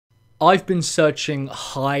I've been searching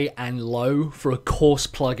high and low for a course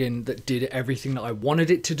plugin that did everything that I wanted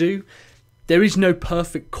it to do. There is no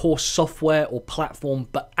perfect course software or platform,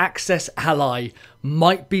 but Accessally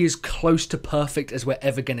might be as close to perfect as we're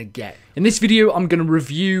ever going to get. In this video, I'm going to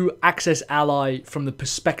review Accessally from the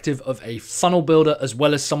perspective of a funnel builder, as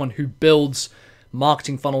well as someone who builds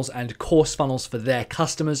marketing funnels and course funnels for their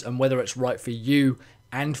customers, and whether it's right for you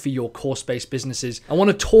and for your course-based businesses. I want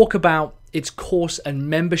to talk about its course and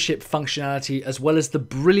membership functionality, as well as the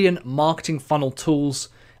brilliant marketing funnel tools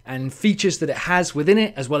and features that it has within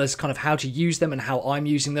it, as well as kind of how to use them and how I'm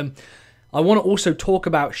using them. I want to also talk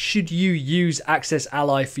about, should you use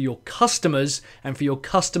Accessally for your customers and for your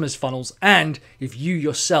customers' funnels, and if you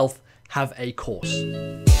yourself have a course.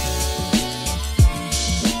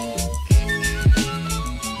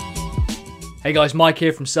 Hey guys, Mike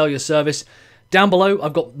here from Sell Your Service. Down below,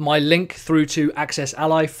 I've got my link through to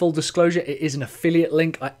Accessally. Full disclosure, it is an affiliate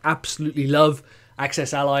link. I absolutely love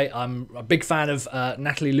Accessally. I'm a big fan of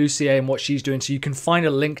Natalie Lucier and what she's doing, so you can find a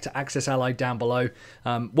link to Accessally down below.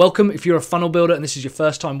 Welcome if you're a funnel builder and this is your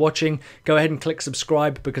first time watching. Go ahead and click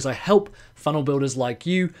subscribe, because I help funnel builders like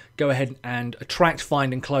you go ahead and attract,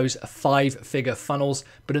 find, and close 5-figure funnels.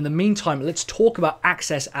 But in the meantime, let's talk about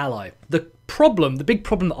Accessally. The big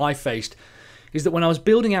problem that I faced is that when I was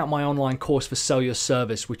building out my online course for Sell Your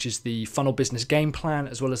Service, which is the funnel business game plan,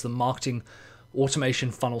 as well as the marketing automation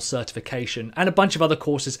funnel certification, and a bunch of other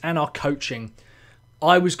courses and our coaching,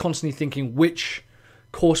 I was constantly thinking, which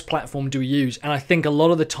course platform do we use? And I think a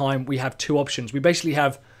lot of the time we have two options. We basically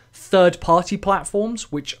have third-party platforms,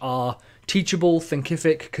 which are Teachable,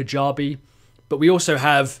 Thinkific, Kajabi, but we also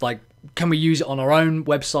have, like, can we use it on our own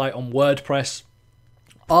website, on WordPress?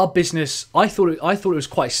 Our business, I thought it was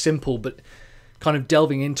quite simple, but kind of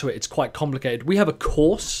delving into it, it's quite complicated. We have a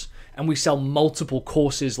course and we sell multiple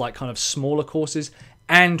courses, like kind of smaller courses,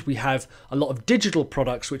 and we have a lot of digital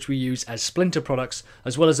products which we use as splinter products,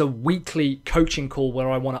 as well as a weekly coaching call where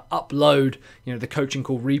I want to upload, the coaching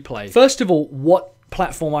call replay. First of all, what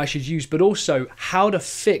platform I should use, but also how to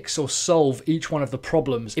fix or solve each one of the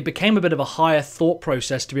problems. It became a bit of a higher thought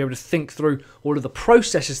process to be able to think through all of the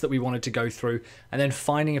processes that we wanted to go through, and then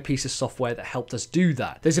finding a piece of software that helped us do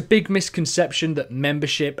that. There's a big misconception that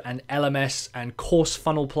membership and LMS and course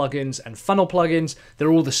funnel plugins and funnel plugins,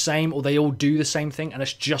 they're all the same, or they all do the same thing, and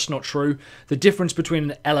it's just not true. The difference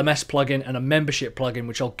between an LMS plugin and a membership plugin,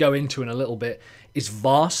 which I'll go into in a little bit, is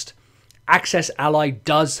vast. Accessally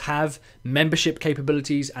does have membership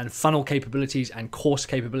capabilities and funnel capabilities and course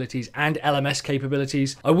capabilities and LMS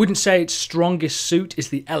capabilities. I wouldn't say its strongest suit is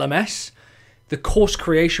the LMS. The course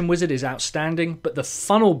creation wizard is outstanding, but the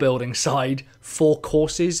funnel building side for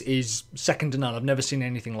courses is second to none. I've never seen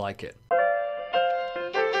anything like it.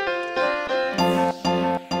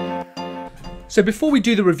 So before we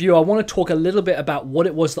do the review, I want to talk a little bit about what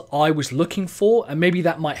it was that I was looking for, and maybe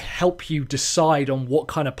that might help you decide on what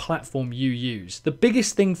kind of platform you use. The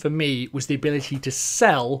biggest thing for me was the ability to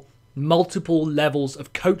sell multiple levels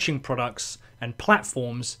of coaching products and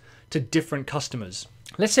platforms to different customers.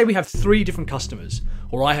 Let's say we have 3 different customers,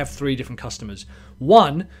 or I have 3 different customers.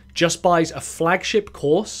 One just buys a flagship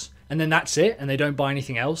course, and then that's it, and they don't buy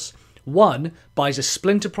anything else. One buys a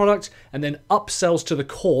splinter product and then upsells to the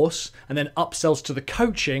course and then upsells to the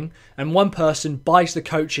coaching, and one person buys the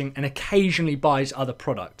coaching and occasionally buys other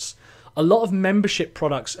products. A lot of membership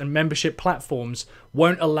products and membership platforms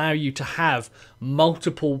won't allow you to have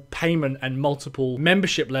multiple payment and multiple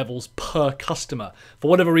membership levels per customer. For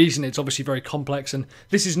whatever reason, it's obviously very complex, and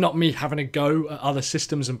this is not me having a go at other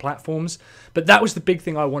systems and platforms, but that was the big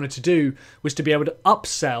thing I wanted to do, was to be able to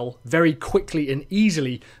upsell very quickly and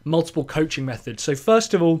easily multiple coaching methods. So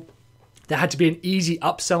first of all, there had to be an easy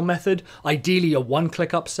upsell method, ideally a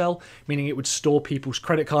one-click upsell, meaning it would store people's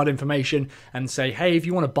credit card information and say, hey, if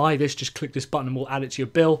you want to buy this, just click this button and we'll add it to your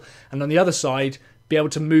bill. And on the other side, be able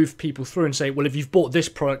to move people through and say, well, if you've bought this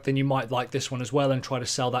product, then you might like this one as well, and try to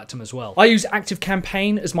sell that to them as well. I use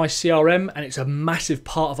ActiveCampaign as my CRM, and it's a massive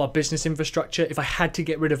part of our business infrastructure. If I had to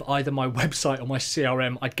get rid of either my website or my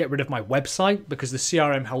CRM, I'd get rid of my website, because the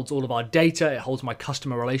CRM holds all of our data, it holds my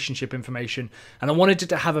customer relationship information, and I wanted it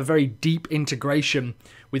to have a very deep integration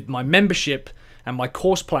with my membership and my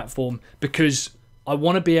course platform, because I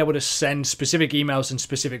want to be able to send specific emails and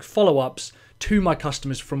specific follow-ups to my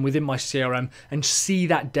customers from within my CRM and see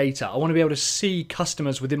that data. I want to be able to see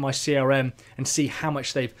customers within my CRM and see how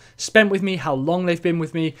much they've spent with me, how long they've been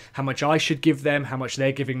with me, how much I should give them, how much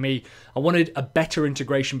they're giving me. I wanted a better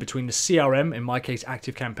integration between the CRM, in my case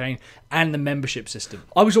ActiveCampaign, and the membership system.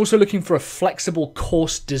 I was also looking for a flexible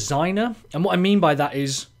course designer, and what I mean by that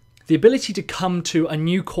is the ability to come to a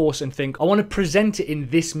new course and think, I want to present it in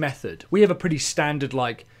this method. We have a pretty standard,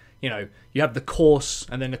 like, you know, you have the course,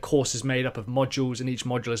 and then the course is made up of modules, and each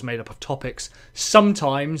module is made up of topics.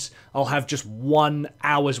 Sometimes I'll have just 1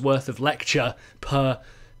 hour's worth of lecture per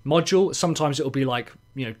module. Sometimes it'll be like,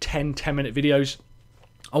 you know, 10-minute videos.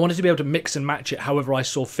 I wanted to be able to mix and match it however I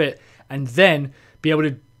saw fit, and then be able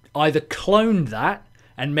to either clone that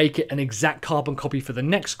and make it an exact carbon copy for the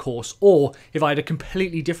next course, or if I had a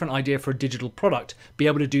completely different idea for a digital product, be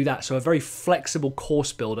able to do that. So a very flexible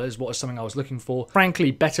course builder is what was something I was looking for.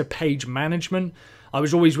 Frankly, better page management. I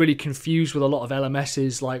was always really confused with a lot of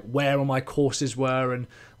LMSs, like where all my courses were and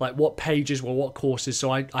like what pages were what courses.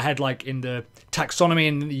 So I had like in the taxonomy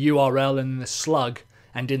and the URL and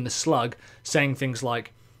in the slug saying things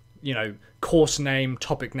like, you know, course name,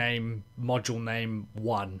 topic name, module name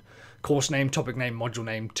 1. Course name, topic name, module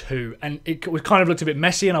name 2. And it kind of looked a bit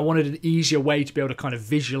messy, and I wanted an easier way to be able to kind of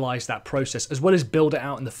visualize that process as well as build it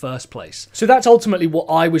out in the first place. So that's ultimately what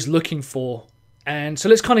I was looking for. And so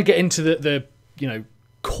let's kind of get into the you know,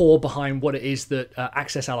 core behind what it is that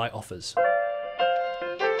Accessally offers.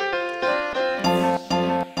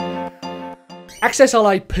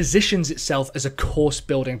 Accessally positions itself as a course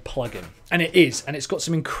building plugin, and it is, and it's got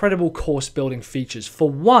some incredible course building features. For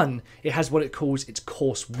one, it has what it calls its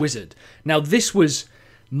course wizard. Now, this was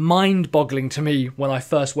mind-boggling to me when I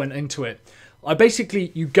first went into it.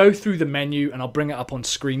 You go through the menu, and I'll bring it up on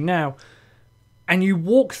screen now, and you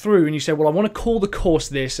walk through and you say, well, I want to call the course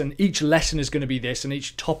this, and each lesson is going to be this, and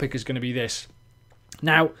each topic is going to be this.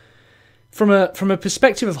 Now, from a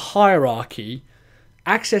perspective of hierarchy,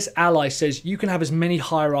 Accessally says you can have as many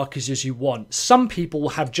hierarchies as you want. Some people will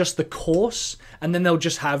have just the course, and then they'll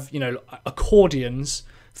just have, you know, accordions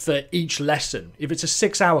for each lesson. If it's a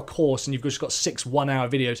 6-hour course and you've just got 6 1-hour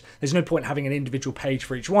videos, there's no point having an individual page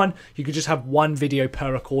for each one. You could just have 1 video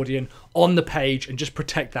per accordion on the page and just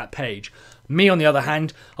protect that page. Me, on the other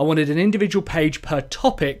hand, I wanted an individual page per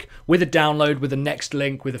topic with a download, with a next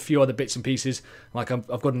link, with a few other bits and pieces. Like I've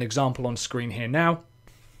got an example on screen here now.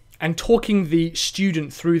 And talking the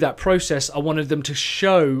student through that process, I wanted them to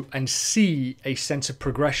show and see a sense of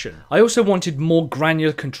progression. I also wanted more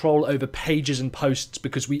granular control over pages and posts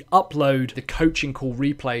because we upload the coaching call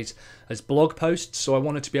replays as blog posts. So I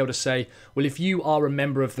wanted to be able to say, well, if you are a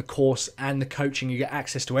member of the course and the coaching, you get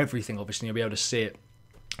access to everything, obviously, you'll be able to see it.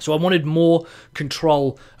 So I wanted more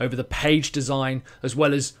control over the page design as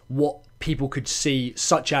well as what people could see,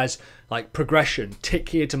 such as like progression, tick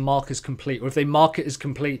here to mark as complete, or if they mark it as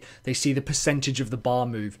complete, they see the percentage of the bar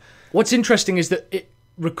move. What's interesting is that it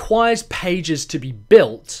requires pages to be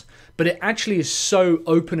built, but it actually is so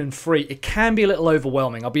open and free, it can be a little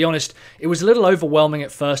overwhelming. I'll be honest, it was a little overwhelming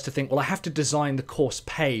at first to think, well, I have to design the course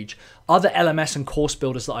page. Other LMS and course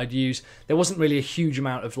builders that I'd use, there wasn't really a huge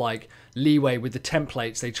amount of like leeway with the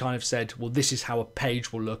templates. They kind of said, well, this is how a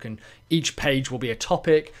page will look, and each page will be a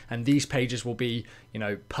topic, and these pages will be, you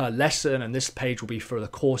know, per lesson, and this page will be for the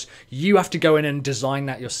course. You have to go in and design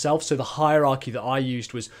that yourself. So the hierarchy that I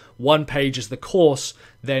used was 1 page as the course,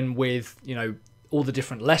 then with, you know, all the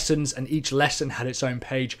different lessons, and each lesson had its own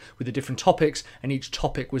page with the different topics, and each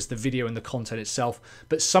topic was the video and the content itself.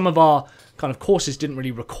 But some of our kind of courses didn't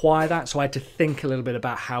really require that, so I had to think a little bit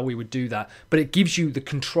about how we would do that. But it gives you the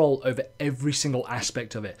control over every single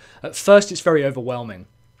aspect of it. At first, it's very overwhelming.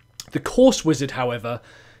 The course wizard, however,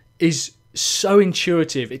 is so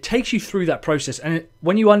intuitive. It takes you through that process, and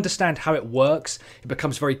when you understand how it works, it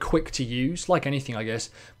becomes very quick to use, like anything, I guess.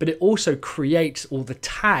 But it also creates all the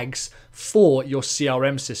tags for your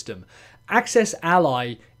CRM system.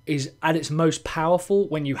 Accessally is at its most powerful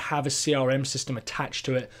when you have a CRM system attached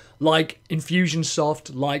to it, like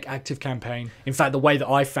Infusionsoft, like ActiveCampaign. In fact, the way that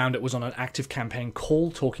I found it was on an ActiveCampaign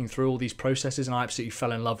call, talking through all these processes, and I absolutely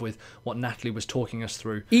fell in love with what Natalie was talking us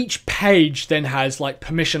through. Each page then has like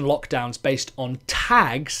permission lockdowns based on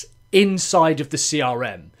tags inside of the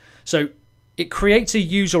CRM. So it creates a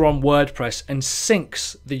user on WordPress and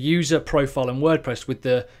syncs the user profile in WordPress with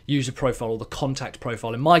the user profile or the contact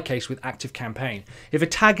profile, in my case with ActiveCampaign. If a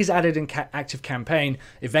tag is added in ActiveCampaign,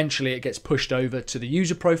 eventually it gets pushed over to the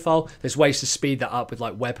user profile. There's ways to speed that up with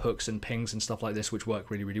like webhooks and pings and stuff like this, which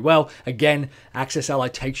work really, really well. Again,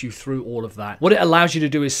 Accessally takes you through all of that. What it allows you to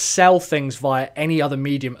do is sell things via any other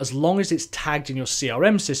medium. As long as it's tagged in your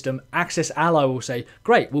CRM system, Accessally will say,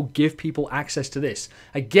 great, we'll give people access to this.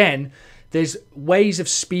 Again, there's ways of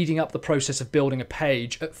speeding up the process of building a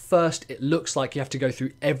page. At first, it looks like you have to go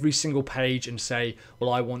through every single page and say, well,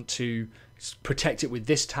 I want to protect it with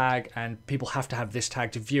this tag, and people have to have this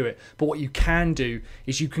tag to view it. But what you can do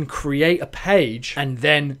is you can create a page and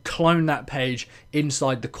then clone that page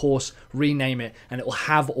inside the course, rename it, and it will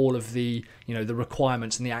have all of the, you know, the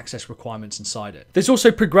requirements and the access requirements inside it. There's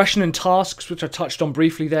also progression and tasks, which I touched on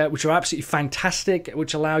briefly there, which are absolutely fantastic,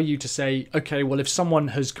 which allow you to say, okay, well, if someone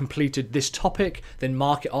has completed this topic, then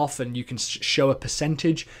mark it off and you can show a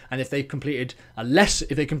percentage. And if they've completed if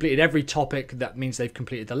they completed every topic, that means they've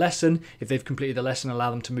completed the lesson. If they've completed the lesson, allow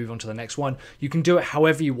them to move on to the next one. You can do it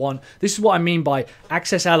however you want. This is what I mean by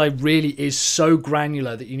Accessally really is so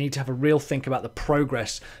granular that you need to have a real think about the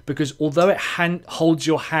progress, because although it holds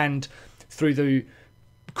your hand through the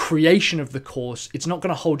creation of the course, it's not going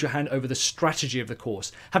to hold your hand over the strategy of the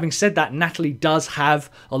course. Having said that, Natalie does have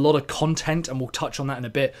a lot of content, and we'll touch on that in a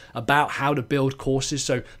bit, about how to build courses.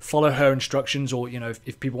 So follow her instructions, or, you know,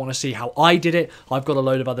 if people want to see how I did it, I've got a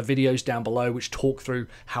load of other videos down below which talk through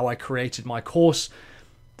how I created my course.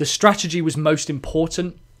 The strategy was most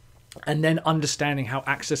important, and then understanding how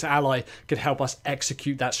Accessally could help us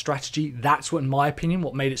execute that strategy. That's what, in my opinion,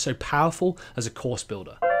 what made it so powerful as a course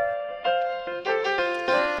builder.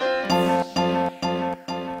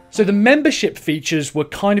 So the membership features were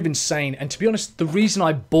kind of insane, and to be honest, the reason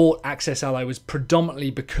I bought Accessally was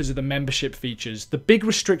predominantly because of the membership features. The big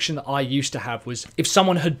restriction that I used to have was if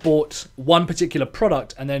someone had bought one particular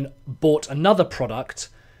product and then bought another product,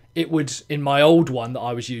 it would, in my old one that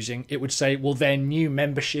I was using, it would say, well, their new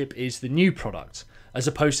membership is the new product, as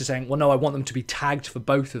opposed to saying, well, no, I want them to be tagged for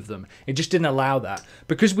both of them. It just didn't allow that.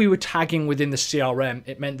 Because we were tagging within the CRM,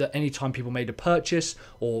 it meant that anytime people made a purchase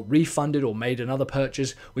or refunded or made another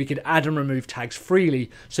purchase, we could add and remove tags freely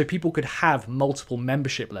so people could have multiple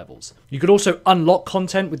membership levels. You could also unlock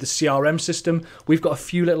content with the CRM system. We've got a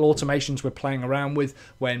few little automations we're playing around with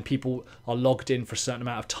when people are logged in for a certain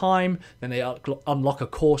amount of time, then they unlock a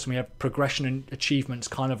course, and we have progression and achievements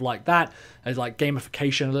kind of like that, as like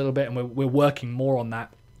gamification a little bit, and we're working more on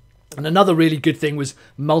that. And another really good thing was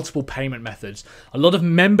multiple payment methods. A lot of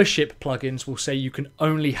membership plugins will say you can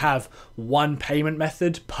only have one payment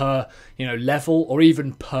method per, you know, level, or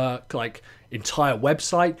even per like entire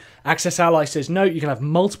website. Accessally says no, you can have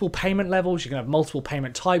multiple payment levels, you can have multiple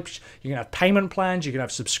payment types, you can have payment plans, you can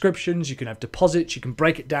have subscriptions, you can have deposits, you can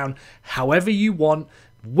break it down however you want,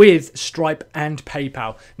 with Stripe and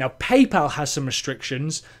PayPal. Now, PayPal has some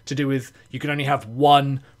restrictions to do with you can only have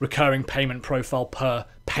one recurring payment profile per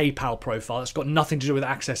PayPal profile. It's got nothing to do with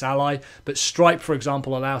Accessally, but Stripe, for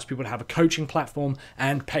example, allows people to have a coaching platform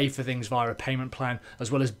and pay for things via a payment plan,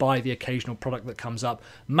 as well as buy the occasional product that comes up.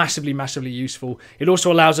 Massively, massively useful. It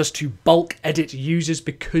also allows us to bulk edit users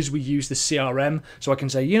because we use the CRM. So I can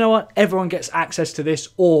say, you know what, everyone gets access to this,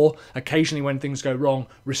 or occasionally when things go wrong,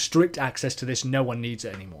 restrict access to this. No one needs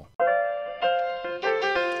it anymore.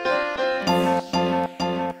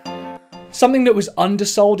 Something that was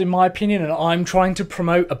undersold, in my opinion, and I'm trying to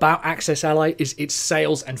promote about Accessally, is its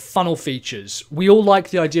sales and funnel features. We all like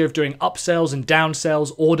the idea of doing upsells and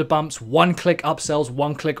downsells, order bumps, one-click upsells,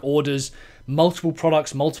 one-click orders, multiple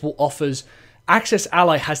products, multiple offers.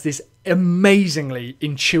 Accessally has this amazingly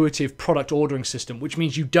intuitive product ordering system, which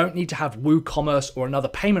means you don't need to have WooCommerce or another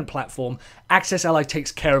payment platform. Accessally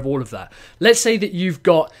takes care of all of that. Let's say that you've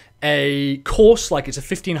got a course, like it's a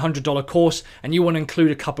 $1,500 course, and you want to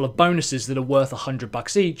include a couple of bonuses that are worth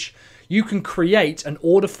 $100 each. You can create an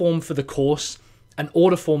order form for the course, an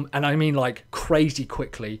order form, and I mean like crazy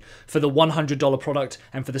quickly, for the $100 product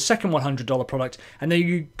and for the second $100 product, and then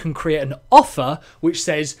you can create an offer which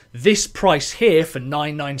says this price here for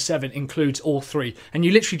 $997 includes all three, and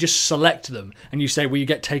you literally just select them and you say, well, you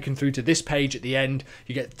get taken through to this page at the end,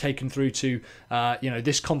 you get taken through to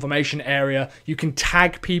this confirmation area. You can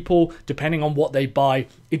tag people depending on what they buy.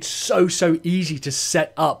 It's so easy to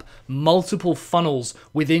set up multiple funnels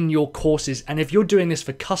within your courses. And if you're doing this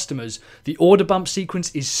for customers, the order bump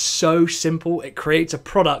sequence is so simple. It creates a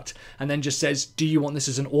product and then just says, do you want this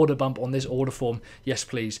as an order bump on this order form? Yes,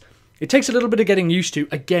 please. It takes a little bit of getting used to,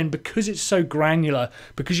 again, because it's so granular,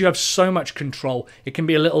 because you have so much control, it can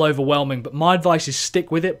be a little overwhelming, but my advice is stick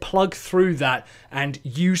with it, plug through that, and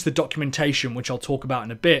use the documentation, which I'll talk about in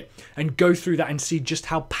a bit, and go through that and see just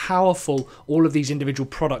how powerful all of these individual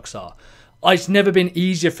products are. It's never been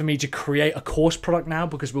easier for me to create a course product now,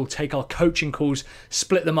 because we'll take our coaching calls,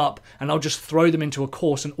 split them up, and I'll just throw them into a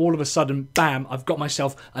course, and all of a sudden, bam, I've got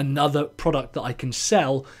myself another product that I can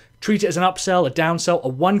sell. Treat it as an upsell, a downsell, a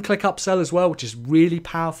one-click upsell as well, which is really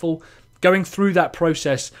powerful. Going through that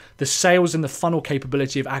process, the sales and the funnel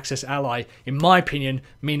capability of Accessally, in my opinion,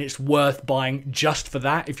 mean it's worth buying just for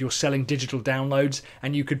that if you're selling digital downloads,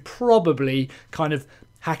 and you could probably kind of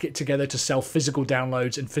hack it together to sell physical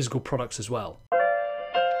downloads and physical products as well.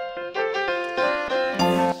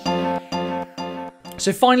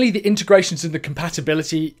 So finally, the integrations and the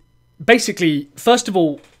compatibility. Basically, first of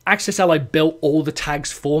all, Accessally built all the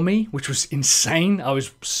tags for me, which was insane. I was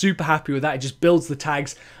super happy with that. It just builds the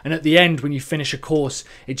tags, and at the end, when you finish a course,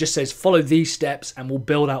 it just says follow these steps and we'll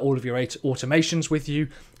build out all of your automations with you.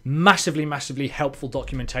 Massively, massively helpful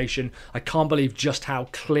documentation. I can't believe just how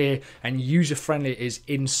clear and user-friendly it is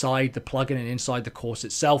inside the plugin and inside the course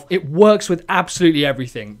itself. It works with absolutely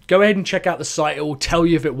everything. Go ahead and check out the site. It will tell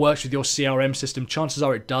you if it works with your CRM system. Chances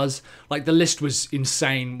are it does. Like, the list was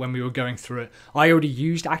insane when we were going through it. I already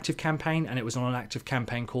used ActiveCampaign, and it was on an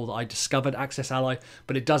ActiveCampaign call that I discovered Accessally,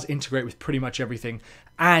 but it does integrate with pretty much everything.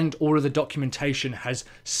 And all of the documentation has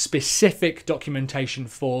specific documentation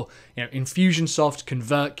for, Infusionsoft,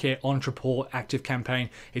 ConvertKit, Ontraport, ActiveCampaign.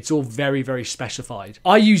 It's all very, very specified.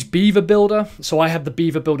 I use Beaver Builder, so I have the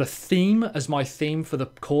Beaver Builder theme as my theme for the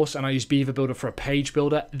course, and I use Beaver Builder for a page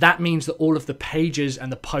builder. That means that all of the pages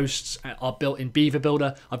and the posts are built in Beaver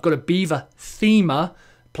Builder. I've got a Beaver Themer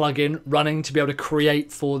plugin running to be able to create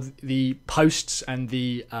for the posts and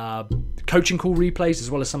the coaching call replays, as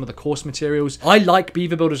well as some of the course materials. I like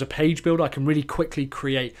Beaver Builder as a page builder. I can really quickly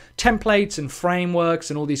create templates and frameworks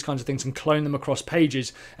and all these kinds of things and clone them across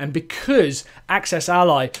pages. And because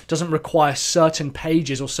Accessally doesn't require certain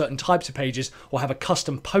pages or certain types of pages or have a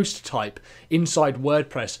custom post type inside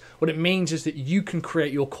WordPress, what it means is that you can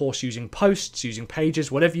create your course using posts, using pages,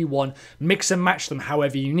 whatever you want, mix and match them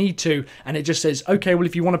however you need to, and it just says, okay, well,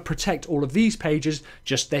 if you want to protect all of these pages,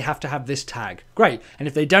 they have to have this tag. Great. And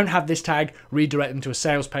if they don't have this tag, redirect them to a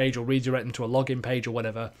sales page or redirect them to a login page or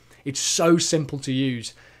whatever. It's so simple to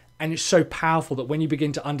use. And it's so powerful that when you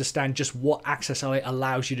begin to understand just what Accessally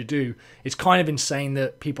allows you to do, it's kind of insane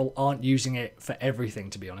that people aren't using it for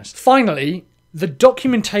everything, to be honest. Finally, the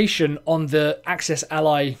documentation on the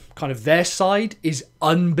Accessally kind of their side is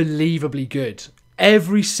unbelievably good.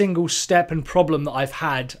 Every single step and problem that I've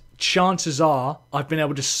had, chances are I've been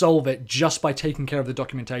able to solve it just by taking care of the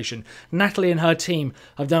documentation. Natalie and her team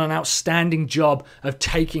have done an outstanding job of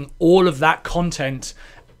taking all of that content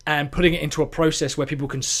and putting it into a process where people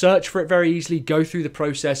can search for it very easily, go through the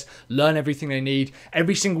process, learn everything they need.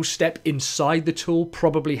 Every single step inside the tool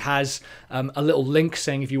probably has a little link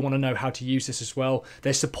saying if you want to know how to use this as well.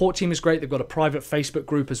 Their support team is great. They've got a private Facebook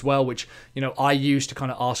group as well, which I use to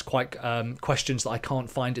kind of ask questions that I can't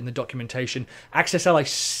find in the documentation. Accessally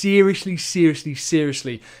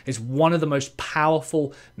seriously is one of the most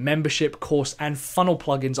powerful membership, course, and funnel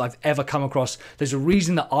plugins I've ever come across. There's a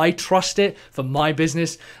reason that I trust it for my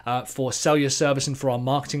business, for Sell Your Service and for our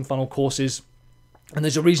marketing funnel courses. And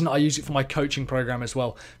there's a reason I use it for my coaching program as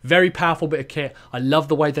well. Very powerful bit of kit. I love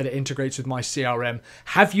the way that it integrates with my CRM.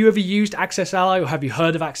 Have you ever used Accessally or have you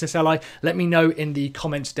heard of Accessally? Let me know in the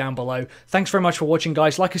comments down below. Thanks very much for watching,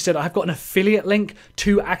 guys. Like I said, I've got an affiliate link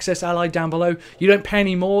to Accessally down below. You don't pay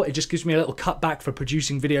any more. It just gives me a little cutback for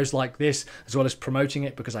producing videos like this, as well as promoting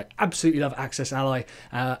it, because I absolutely love Accessally.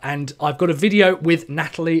 And I've got a video with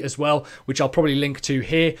Natalie as well, which I'll probably link to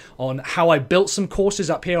here, on how I built some courses.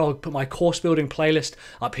 Up here, I'll put my course building playlist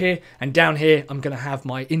up here, and down here I'm going to have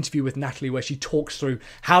my interview with Natalie where she talks through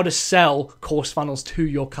how to sell course funnels to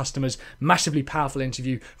your customers. Massively powerful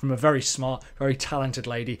interview from a very smart, very talented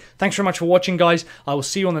lady. Thanks very much for watching, guys. I will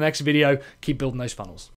see you on the next video. Keep building those funnels.